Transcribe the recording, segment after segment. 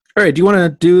All right, do you want to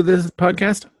do this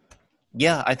podcast?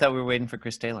 Yeah, I thought we were waiting for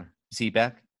Chris Taylor. Is he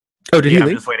back? Oh, did Yeah, he I'm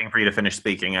leave? just waiting for you to finish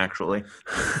speaking, actually.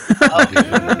 Oh,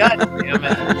 God damn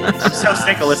it. I'm so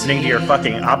sick of listening to your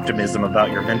fucking optimism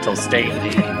about your mental state. I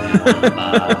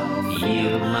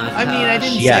mean, I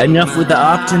didn't Yeah, say enough with the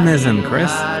optimism, Chris.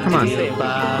 Come on. good.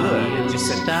 I just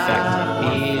said fact.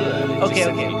 Okay,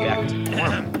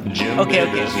 fact. Okay.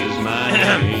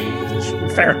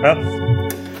 Fair enough.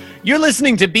 You're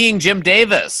listening to Being Jim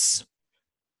Davis.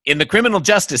 In the criminal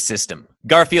justice system,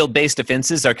 Garfield-based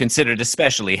offenses are considered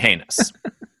especially heinous.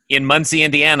 In Muncie,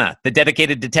 Indiana, the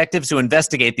dedicated detectives who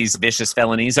investigate these vicious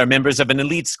felonies are members of an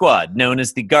elite squad known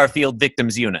as the Garfield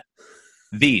Victims Unit.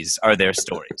 These are their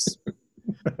stories.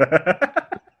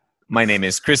 My name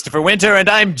is Christopher Winter, and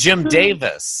I'm Jim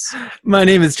Davis. My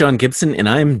name is John Gibson, and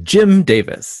I'm Jim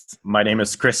Davis. My name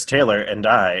is Chris Taylor, and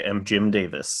I am Jim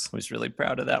Davis. I was really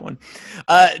proud of that one.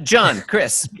 John,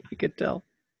 Chris, You could tell.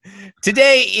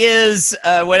 today is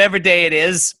whatever day it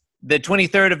is, the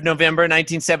 23rd of November,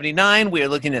 1979. We are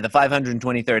looking at the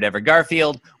 523rd ever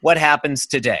Garfield. What happens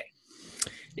today?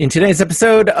 In today's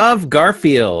episode of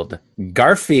Garfield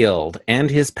and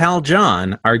his pal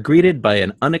John are greeted by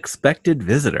an unexpected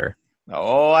visitor.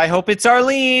 Oh, I hope it's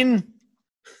Arlene.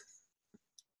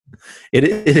 It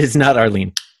is not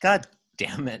Arlene. God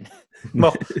damn it.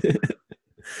 Well,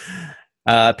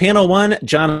 Panel 1,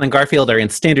 John and Garfield are in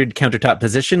standard countertop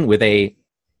position with a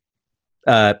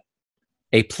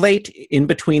plate in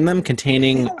between them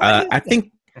containing, I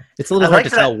think it's a little hard to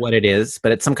tell what it is,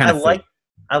 but it's some kind of food.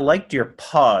 I liked your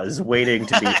pause waiting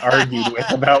to be argued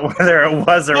with about whether it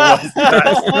was or was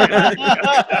not.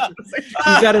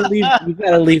 You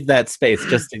gotta leave that space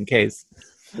just in case.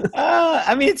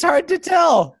 I mean, it's hard to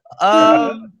tell.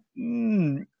 I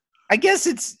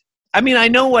guess I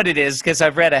know what it is because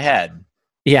I've read ahead.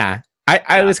 Yeah.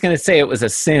 I was gonna say it was a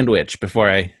sandwich before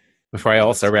I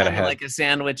also read Kind of ahead. like a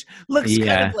sandwich. Looks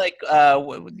kind of like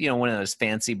one of those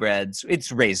fancy breads.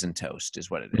 It's raisin toast is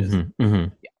what it is. Mm-hmm,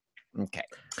 mm-hmm. Okay.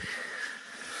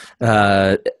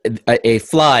 A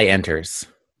fly enters.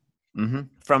 Mm-hmm.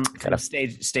 From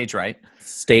stage right.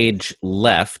 Stage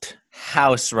left.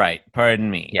 House right.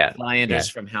 Pardon me. Yeah. Fly enters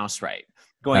from house right.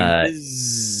 Going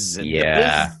buzz.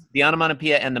 Yeah. The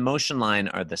onomatopoeia and the motion line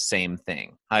are the same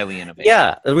thing. Highly innovative.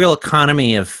 Yeah, a real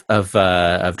economy of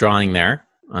drawing there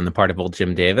on the part of old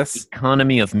Jim Davis.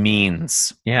 Economy of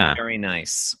means. Yeah. Very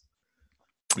nice.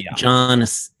 Yeah. John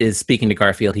is speaking to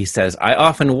Garfield. He says, "I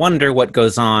often wonder what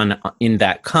goes on in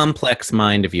that complex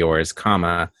mind of yours,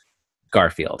 comma,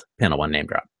 Garfield." Panel 1 name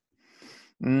drop.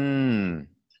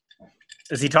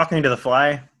 Is he talking to the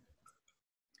fly?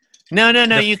 No.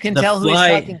 You can tell who he's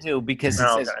talking to because it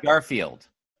says okay. Garfield.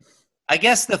 I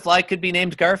guess the fly could be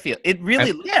named Garfield. It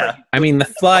really looks like I mean, the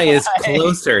fly is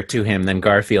closer to him than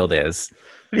Garfield is.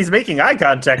 But he's making eye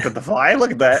contact with the fly.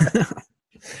 Look at that.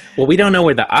 Well, we don't know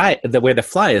where the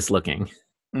fly is looking.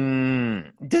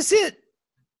 Does it?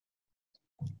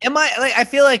 Am I? I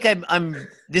feel like I'm.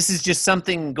 This is just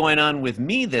something going on with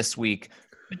me this week.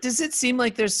 But does it seem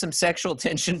like there's some sexual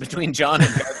tension between John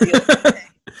and Garfield?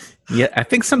 Yeah, I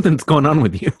think something's going on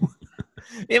with you.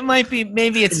 It might be.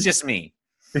 Maybe it's just me.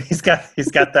 He's got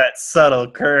that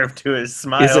subtle curve to his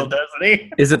smile, doesn't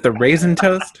he? Is it the raisin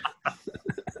toast?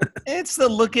 It's the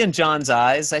look in John's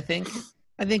eyes. I think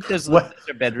those are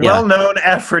bedroom. Well-known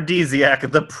aphrodisiac,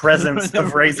 the presence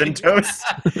of raisin toast.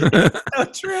 So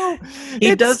true.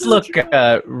 He does look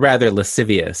rather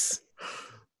lascivious.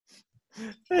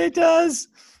 It does.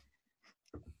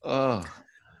 Oh,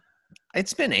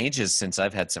 it's been ages since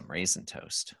I've had some raisin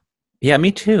toast. Yeah,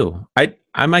 me too.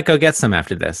 I might go get some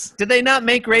after this. Did they not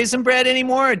make raisin bread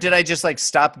anymore, or did I just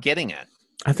stop getting it?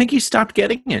 I think you stopped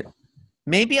getting it.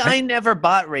 Maybe I never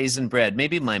bought raisin bread.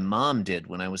 Maybe my mom did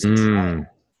when I was a child,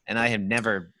 and I have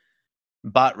never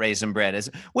bought raisin bread.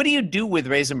 What do you do with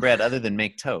raisin bread other than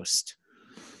make toast?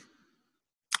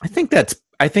 I think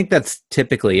that's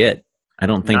typically it. I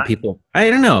don't think I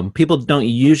don't know. People don't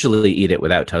usually eat it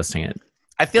without toasting it.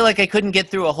 I feel like I couldn't get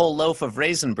through a whole loaf of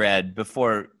raisin bread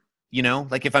before,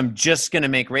 if I'm just going to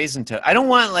make raisin toast. I don't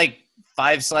want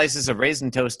 5 slices of raisin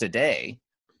toast a day.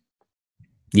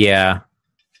 Yeah.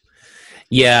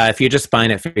 Yeah, if you're just buying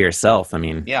it for yourself, I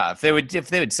mean. Yeah, if they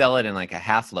would sell it in a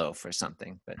half loaf or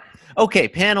something. But okay,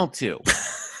 panel 2.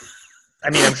 I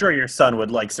mean, I'm sure your son would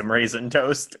like some raisin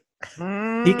toast.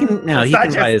 He can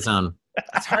buy his own.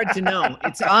 It's hard to know.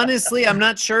 It's honestly, I'm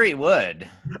not sure he would.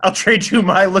 I'll trade you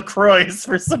my LaCroix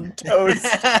for some toast.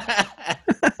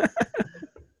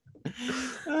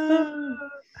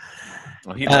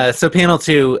 So panel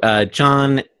 2,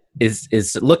 John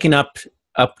is looking up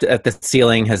at the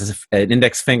ceiling, has an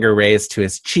index finger raised to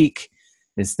his cheek,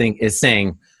 is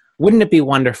saying, wouldn't it be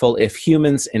wonderful if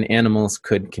humans and animals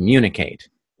could communicate?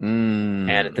 And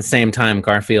at the same time,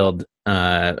 Garfield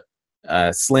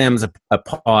slams a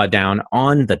paw down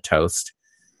on the toast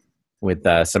with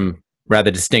some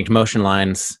rather distinct motion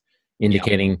lines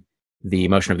indicating the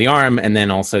motion of the arm and then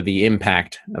also the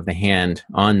impact of the hand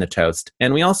on the toast.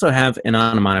 And we also have an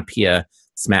onomatopoeia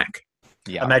smack.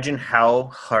 Yeah. Imagine how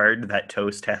hard that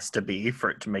toast has to be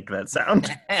for it to make that sound.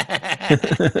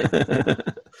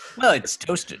 Well, it's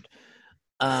toasted.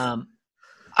 I'm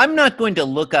not going to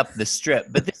look up the strip,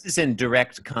 but this is in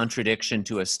direct contradiction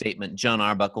to a statement Jon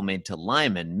Arbuckle made to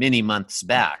Lyman many months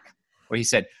back, where he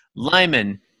said,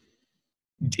 Lyman,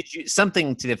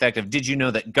 something to the effect of, did you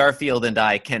know that Garfield and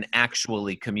I can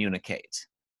actually communicate?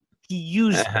 He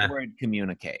used the word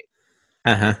communicate.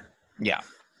 Yeah.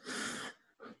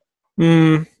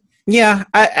 Yeah,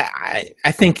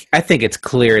 I think it's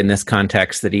clear in this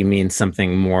context that he means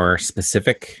something more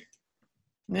specific,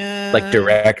 like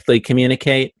directly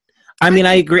communicate. I mean,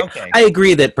 I agree. Okay. I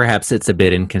agree that perhaps it's a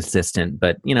bit inconsistent,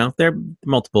 but there are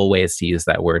multiple ways to use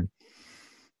that word.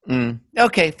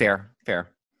 Okay, fair.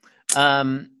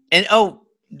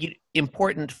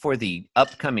 Important for the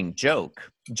upcoming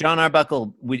joke. Jon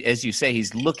Arbuckle, as you say,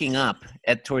 he's looking up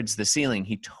towards the ceiling.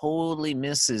 He totally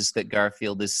misses that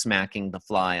Garfield is smacking the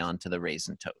fly onto the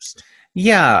raisin toast.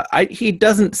 Yeah, he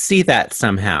doesn't see that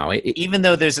somehow. Even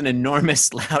though there's an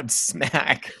enormous loud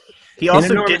smack. He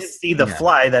also didn't see the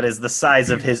fly that is the size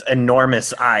of his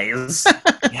enormous eyes.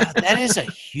 Yeah, that is a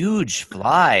huge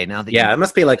fly. Now that it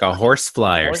must be like a horse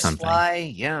fly or something.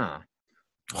 Fly, yeah.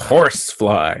 Horse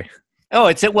fly. Oh,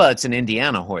 it's an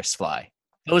Indiana horse fly.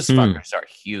 Those fuckers are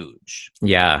huge.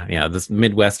 Yeah, this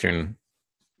Midwestern.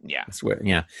 Yeah.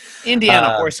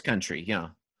 Indiana horse country, yeah.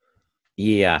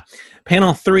 Yeah.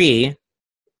 Panel 3,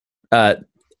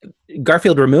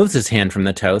 Garfield removes his hand from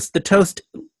the toast. The toast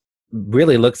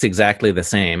really looks exactly the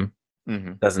same.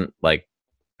 Doesn't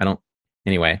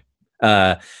anyway.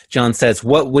 John says,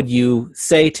 what would you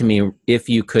say to me if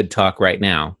you could talk right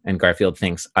now? And Garfield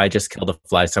thinks, I just killed a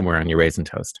fly somewhere on your raisin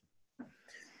toast.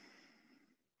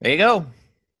 There you go.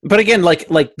 But again, like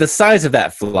the size of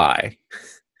that fly,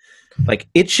 like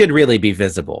it should really be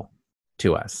visible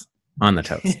to us on the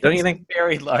toast. Don't you think? A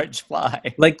very large fly.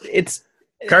 Like it's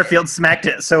Garfield smacked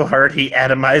it so hard he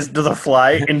atomized the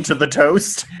fly into the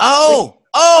toast. Oh!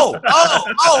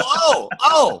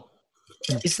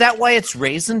 Is that why it's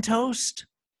raisin toast?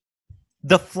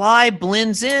 The fly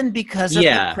blends in because of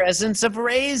the presence of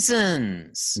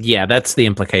raisins. Yeah, that's the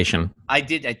implication. I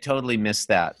totally missed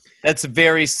that. That's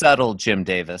very subtle, Jim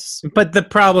Davis. But the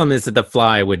problem is that the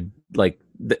fly would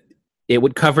it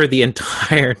would cover the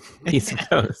entire piece of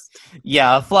toast.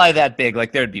 Yeah, a fly that big,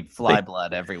 like there'd be fly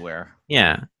blood everywhere.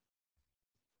 Yeah.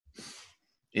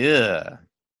 Yeah.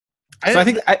 So I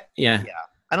think I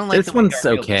don't like this one's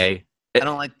okay. I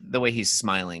don't like the way he's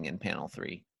smiling in panel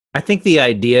 3. I think the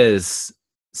idea is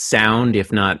sound,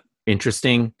 if not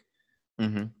interesting.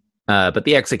 But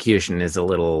the execution is a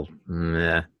little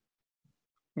meh.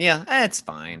 Yeah, that's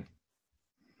fine.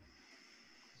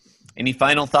 Any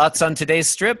final thoughts on today's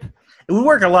strip? It would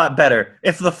work a lot better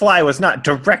if the fly was not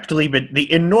directly,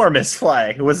 the enormous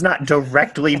fly was not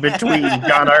directly between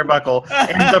Jon Arbuckle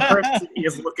and the person he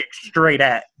is looking straight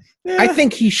at. I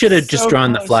think he should have just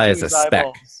drawn the fly as a speck.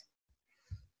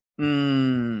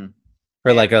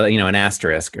 Or like an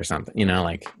asterisk or something,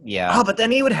 Yeah. Oh, but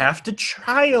then he would have to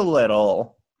try a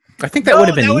little. I think that would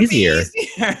have been easier.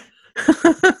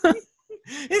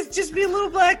 It'd just be a little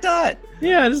black dot.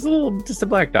 Yeah, just a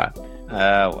black dot.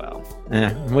 Well.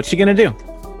 What's she gonna do?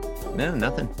 No,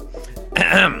 nothing.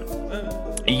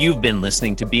 You've been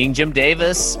listening to Being Jim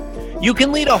Davis. You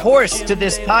can lead a horse to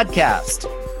this podcast.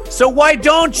 So why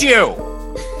don't you?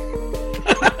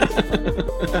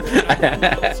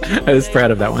 I was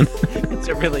proud of that one. It's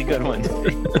a really good one. I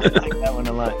like that one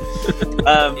a lot.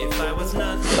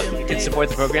 You can support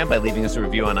the program by leaving us a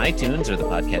review on iTunes or the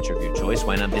podcatcher of your choice.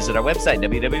 Why not visit our website,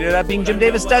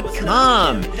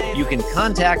 www.beingjimdavis.com. You can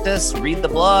contact us, read the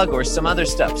blog, or some other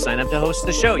stuff. Sign up to host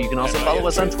the show. You can also follow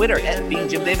us on Twitter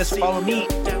 @BeingJimDavis. Follow me,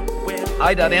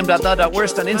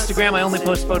 I.am.the.worst on Instagram. I only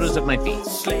post photos of my feet.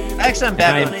 Actually, I'm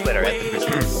back on Twitter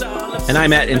 @TheChris. And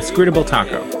I'm at Inscrutable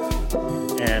Taco.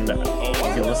 And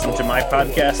you can listen to my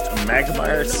podcast,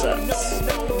 Magmire Sucks.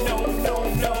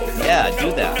 Yeah,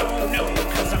 do that.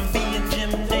 Because I'm being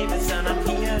Jim Davis, and I'm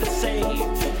here to say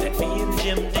that being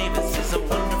Jim Davis is a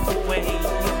wonderful way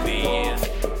to be.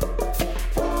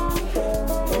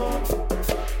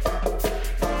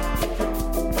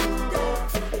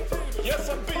 Yes,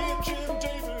 I'm being Jim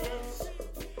Davis.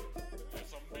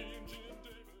 Yes, I'm being Jim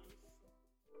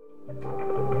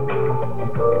Davis.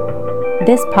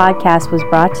 This podcast was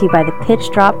brought to you by the Pitch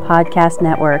Drop Podcast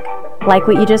Network. Like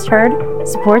what you just heard?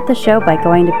 Support the show by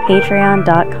going to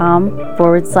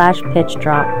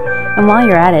patreon.com/pitchdrop. And while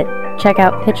you're at it, check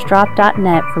out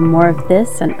pitchdrop.net for more of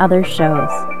this and other shows.